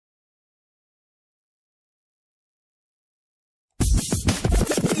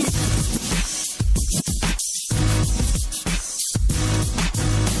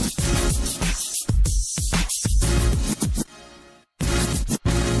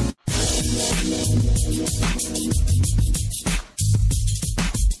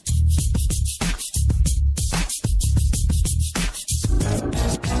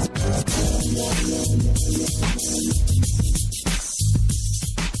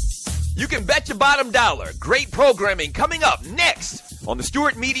You can bet your bottom dollar. Great programming coming up next on the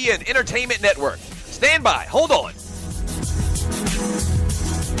Stewart Media and Entertainment Network. Stand by. Hold on.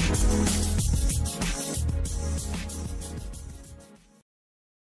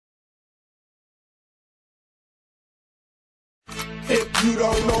 If you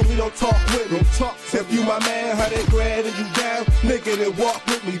don't know me, don't talk with me. If you my man, 100 grand and you down, nigga, then walk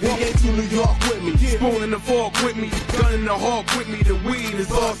with me. Then get to New York with me. Spoon in the fork with me, gun in the hawk with me. The weed is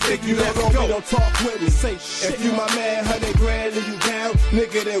all sticky. Let's go. Don't talk with me. Say shit. If you my man, 100 grand and you down,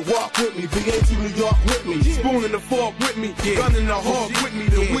 nigga, then walk with me. Then get to New York with me. Spoon in the fork with me, gun in the hawk with me.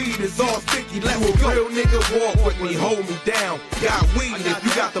 The weed is all sticky. Let's go. Real nigga walk with me, hold me down. Got weed, if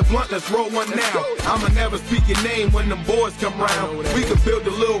you got the blunt, let's roll one now. I'ma never speak your name when them boys come round. We can build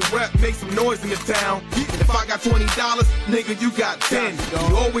a little rep, make some noise in the town. If I got $20, nigga, you got 10.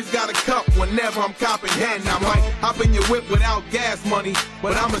 You always got a cup whenever I'm copping hen. I might hop in your whip without gas money,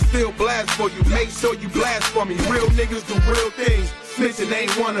 but I'ma still blast for you. Make sure you blast for me. Real niggas do real things. Snitching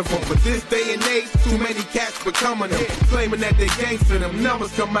ain't one of them, but this day and age, too many cats becoming them. Claiming that they gangster, them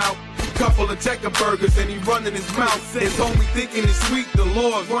numbers come out. Couple of checker burgers and he running his mouth. His homie thinking it's sweet, the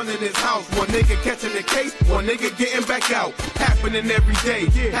Lord's running his house. One nigga catching the case, one nigga getting back out. Happening every day,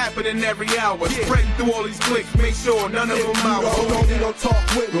 happening every hour. Spreading through all these clicks, make sure none of them out. Don't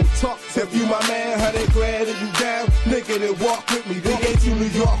talk with me. If you my man, 100 grand and you down, nigga, then walk with me. Then get to New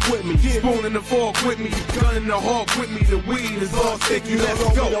York with me. Spoon in the fork with me, gun in the hawk with me. The weed is all sticky. Let's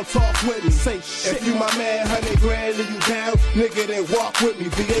go. Don't talk with me. Say shit. If you my man, 100 grand and you down, nigga, then walk with me.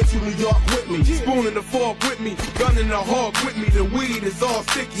 Then get to New York with me. Spoon in the fork with me, gun in the hawk with me. The weed is all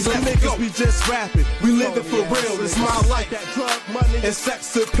sticky. Some niggas be just rapping. We living for real. It's my life. That drug money and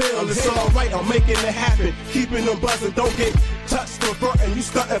sex appeal. It's alright. I'm making it happen. Keeping them buzzing. Don't get touched or burnt and you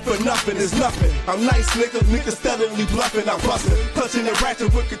stunting for nothing. It's nothing. I'm nice, nigga. Niggas steadily bluffing. I'm busting. Clutching and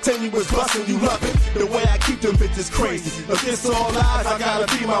ratchet with continuous busting. You love it. The way I keep them bitches crazy. Against all odds, I gotta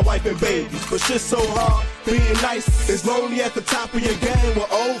be my wife and baby. But shit's so hard. Being nice is lonely at the top of your game.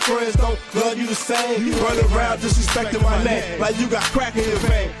 Where old friends don't love you the same. You run around disrespecting my name like you got crack in your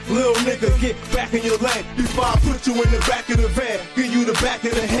vein. Little nigga, get back in your lane before I put you in the back of the van. Give you the back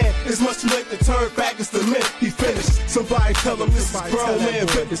of the hand. It's much too late to turn back. It's the myth. He finished. Somebody tell him this is grown man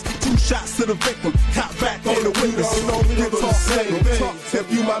business. 2 shots to the victim. Cop back on the witness. Give the same thing.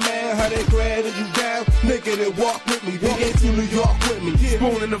 If you my man, 100 grand and you down, nigga, then walk with me. Then get to New York with me.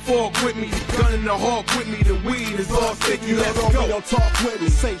 Spoon in the fork with me, gun in the hawk with me. The weed is all sticky. Let's go. Don't talk with me.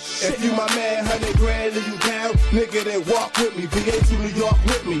 Say shit. If you my man, 100 grand and you down, nigga, then walk with me. Then get to New York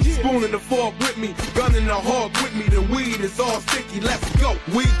with me. Spoon in the fork with me, gun in the hawk with me. The weed is all sticky. Let's go.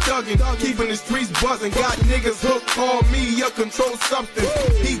 Weed thugging, keeping the streets buzzing. Got niggas hooked, call me a controlled substance.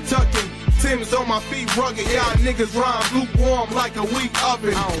 He tucking. Tim's on my feet rugged, y'all niggas rhyme lukewarm like a weak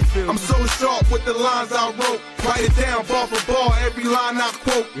oven. I'm so sharp with the lines I wrote. Write it down, bar for bar, every line I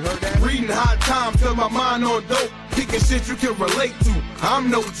quote. Reading hot times till my mind on dope. Picking shit you can relate to,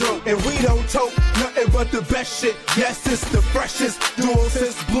 I'm no joke. And we don't tote nothing but the best shit. Yes, it's the freshest. Dual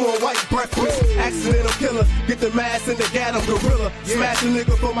sense, blue and white breakfast. Accidental killer, get the mask and the gat gorilla. Smash a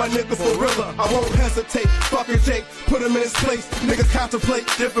nigga for my nigga for real. I won't hesitate, fucking Jake, put him in his place. Niggas contemplate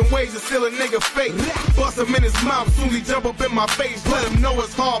different ways to seal a nigga face. Bust him in his mouth, soon he jump up in my face. Let him know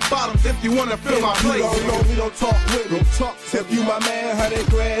it's hard bottoms if you wanna feel my place. We don't talk with me. If you my man, 100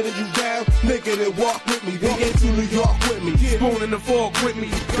 grand and you down, nigga, then walk with me. Then get to New York with me. Spoon in the fork with me,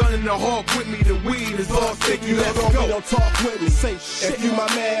 gun in the hawk with me. The weed is all sticky. Let's go. Don't talk with me. Say shit. If you my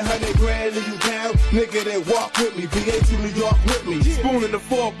man, 100 grand and you down, nigga, then walk with me. Then get to New York with me. Spoon in the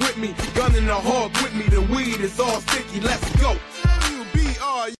fork with me, gun in the hawk with me. The weed is all sticky. Let's go.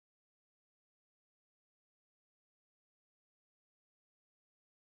 WBR.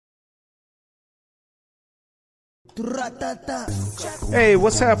 Hey,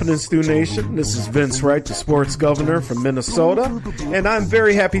 what's happening, Stu Nation? This is Vince Wright, the sports governor from Minnesota, and I'm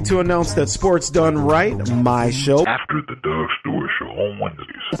very happy to announce that Sports Done Right, my show, after the Doug Stewart Show on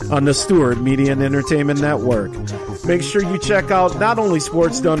Wednesdays, on the Stewart Media and Entertainment Network. Make sure you check out not only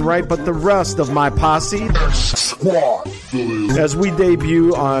Sports Done Right, but the rest of my posse as we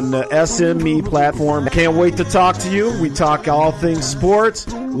debut on the SME platform. Can't wait to talk to you. We talk all things sports,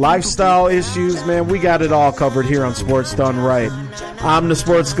 lifestyle issues, man. We got it all covered here on Sports Done Right. I'm the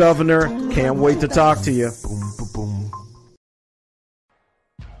sports governor. Can't wait to talk to you.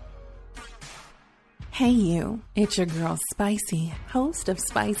 Hey you, it's your girl Spicy, host of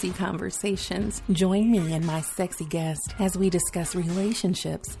Spicy Conversations. Join me and my sexy guest as we discuss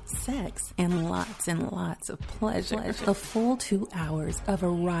relationships, sex, and lots of pleasure. A full 2 hours of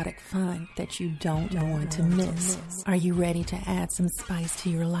erotic fun that you don't want to miss. Are you ready to add some spice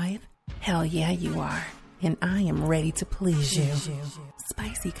to your life? Hell yeah, you are. And I am ready to please you.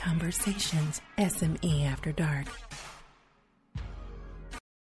 Spicy Conversations, SME After Dark.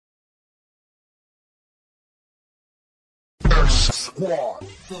 Squad.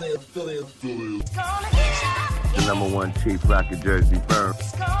 The number one Chief Rocket Jersey firm.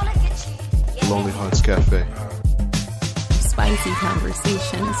 Lonely Hearts Cafe. Spicy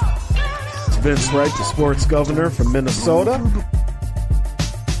Conversations. It's Vince Wright, the sports governor from Minnesota.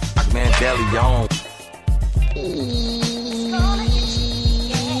 Mandela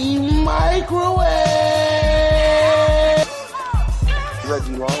Microwave.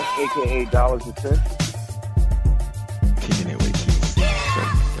 Reggie Long, a.k.a. Dollars and Cents. Kicking it with Keith.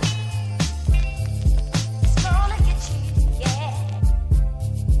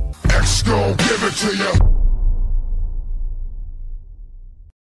 X gon' give it to you.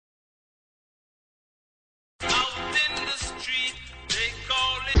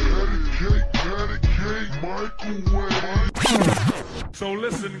 So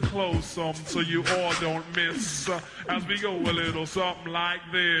listen close, so you all don't miss, as we go a little something like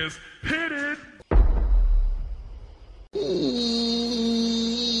this. Hit it!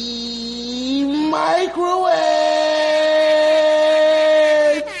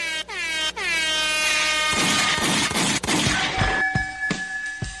 Microwave!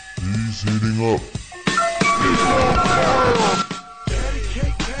 He's heating up.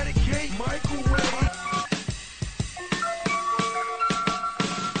 Patty cake, microwave.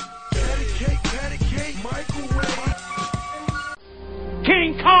 Patty cake, microwave.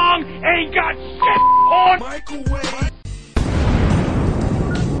 King Kong ain't got shit on! Microwave.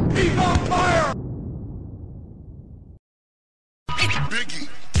 He's on fire! Biggie.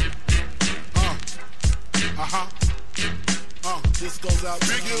 This goes out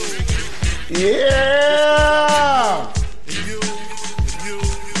to you. Yeah!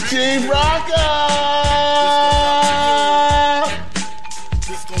 Chief Rocker!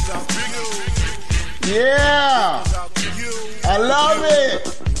 This goes out to you. Yeah! Goes out to you. I love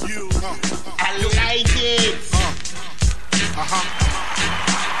it! You. I like it!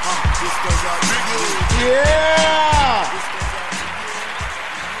 This goes out to you. Yeah! This goes out to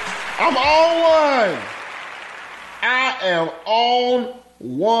you. I'm on one! I am on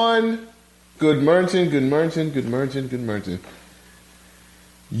one. Good merchant.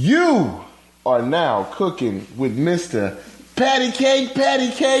 You are now cooking with Mr. Patty Cake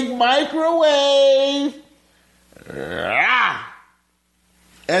Microwave.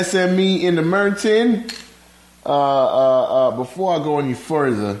 SME in the Merton. Before I go any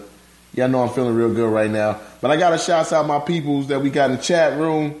further, y'all know I'm feeling real good right now. But I gotta shout out my peoples that we got in the chat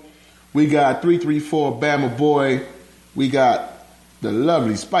room. We got 334 Bama Boy. We got the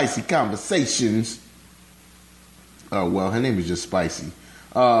lovely Spicy Conversations. Oh, well, her name is just Spicy.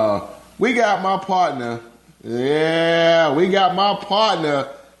 We got my partner. Yeah, we got my partner,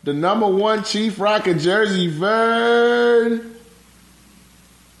 the number one Chief Rocket Jersey, Vern.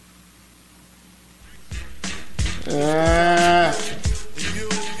 Yeah.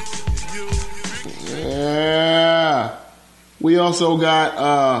 We also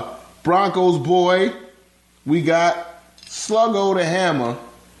got Broncos boy. We got Sluggo the Hammer.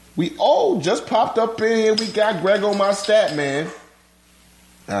 We just popped up in here. We got Grego my stat man.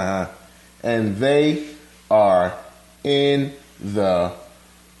 And they are in the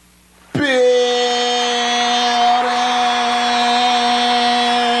building.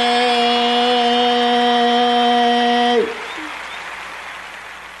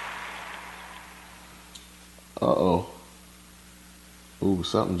 Ooh,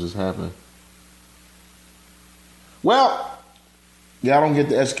 something just happened. Well, y'all don't get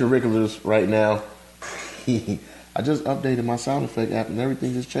the extracurriculars right now. I just updated my sound effect app and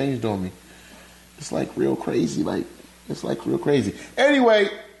everything just changed on me. It's like real crazy. Anyway,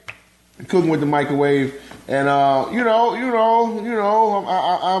 cooking with the microwave, and I'm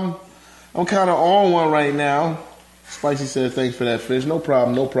kind of on one right now. Spicy said, "Thanks for that fish." No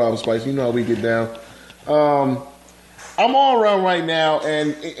problem, Spicy. You know how we get down. I'm all around right now,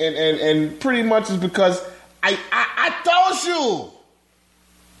 and pretty much is because I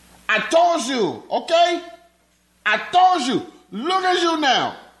told you, okay? I told you. Look at you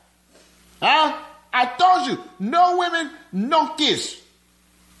now. Huh? I told you. No women, no kiss.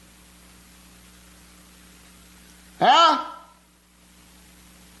 Huh?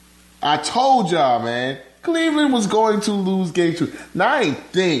 I told y'all, man. Cleveland was going to lose game 2. Now, I ain't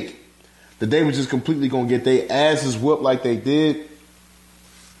think that they were just completely going to get their asses whooped like they did.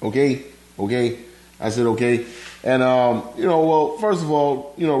 Okay. I said, okay. And, first of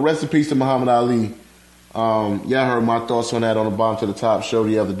all, rest in peace to Muhammad Ali. Y'all heard my thoughts on that on the Bottom to the Top show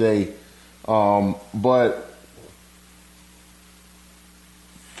the other day. But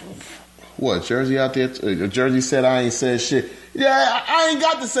what, Jersey out there? Jersey said I ain't said shit. Yeah, I ain't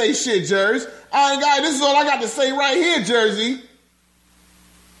got to say shit, Jersey. This is all I got to say right here, Jersey.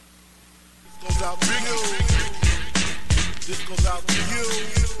 This goes out to you. This goes out to you.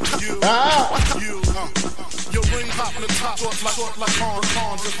 Your ring hop in the top, short like corn,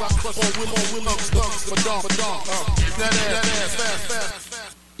 just like crush or willow thugs for dump. That ass,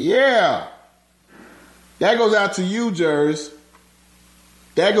 fast. Yeah. That goes out to you, Jersey.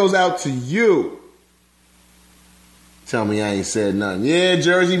 That goes out to you. Tell me I ain't said nothing. Yeah,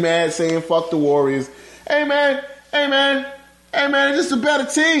 Jersey mad saying fuck the Warriors. Hey man, it's just a better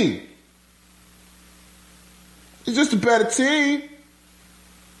team. It's just a better team.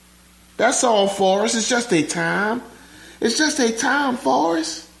 That's all, Forrest. It's just a time. It's just a time,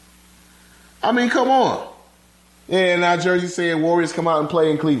 Forrest. I mean, come on. Yeah, now Jersey saying Warriors come out and play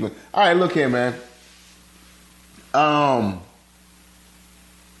in Cleveland. All right, look here, man. I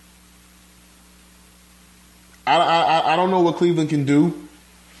don't know what Cleveland can do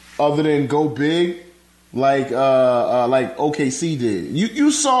other than go big like OKC did.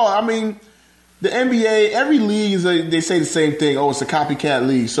 You saw, I mean, the NBA, every league they say the same thing. Oh, it's a copycat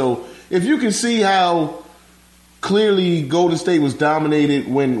league. So if you can see how clearly Golden State was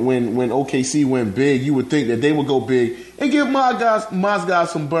dominated when OKC went big, you would think that they would go big and give Mozgov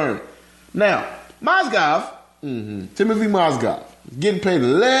some burn. Now, Mozgov, Timothy Mozgov, getting paid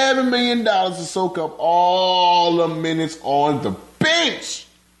 $11 million to soak up all the minutes on the bench.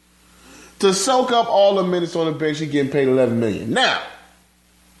 To soak up all the minutes on the bench, he's getting paid $11 million. Now,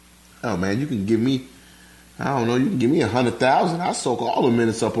 oh man, you can give me, I don't know, you can give me $100,000. I'll soak all the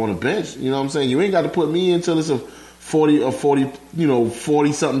minutes up on the bench. You know what I'm saying? You ain't got to put me in until it's a 40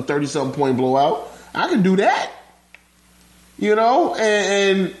 something, 30 something point blowout. I can do that. You know,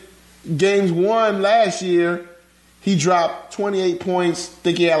 and games 1 last year, he dropped 28 points. I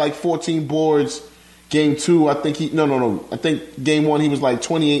think he had like 14 boards. Game 2, I think I think game 1 he was like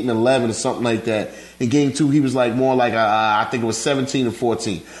 28 and 11 or something like that. In game 2, he was like more like I think it was 17 and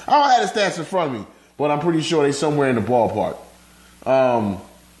 14. I don't have the stats in front of me, but I'm pretty sure they're somewhere in the ballpark. And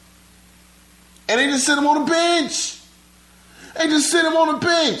they just sit him on the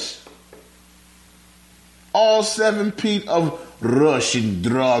bench. All 7 feet of Russian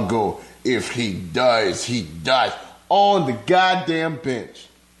Drago. If he dies, he dies. On the goddamn bench.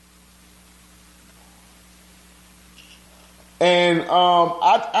 And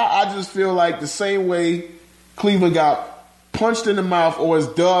I just feel like the same way Cleveland got punched in the mouth, or as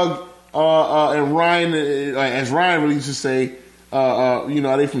Doug and Ryan, as Ryan really used to say,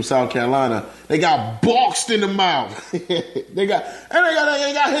 they from South Carolina, they got boxed in the mouth. they got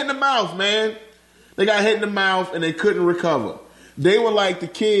hit in the mouth, man. They got hit in the mouth and they couldn't recover. They were like the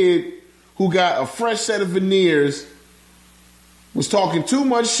kid who got a fresh set of veneers, was talking too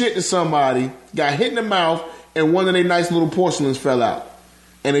much shit to somebody, got hit in the mouth, and one of their nice little porcelains fell out.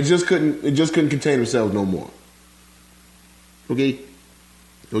 And it just couldn't contain themselves no more. Okay.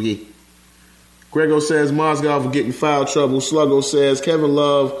 Grego says Mozgov will get in foul trouble. Sluggo says Kevin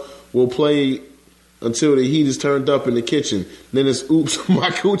Love will play until the heat is turned up in the kitchen. Then it's oops, my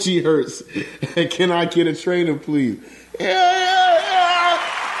coochie hurts. Can I get a trainer, please? Yeah.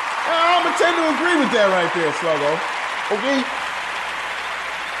 I'm going to tend to agree with that right there, Sluggo. Okay?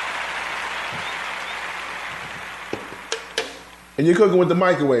 And you're cooking with the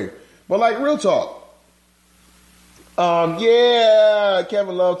microwave. But like, real talk.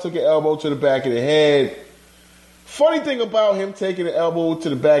 Kevin Love took an elbow to the back of the head. Funny thing about him taking an elbow to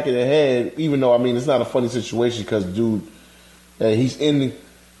the back of the head, even though, I mean, it's not a funny situation because, dude, he's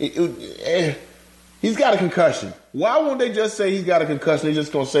got a concussion. Why won't they just say he's got a concussion? They're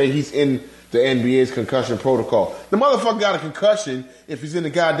just going to say he's in the NBA's concussion protocol. The motherfucker got a concussion if he's in the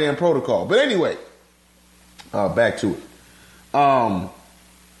goddamn protocol. But anyway, back to it.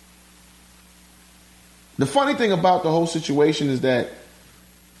 The funny thing about the whole situation is that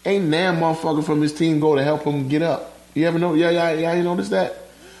ain't damn motherfucker from his team go to help him get up. You ever know? Yeah, you notice that?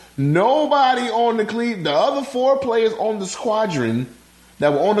 Nobody on the other 4 players on the squadron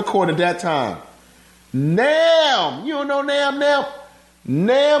that were on the court at that time. Nam, you don't know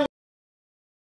Nam?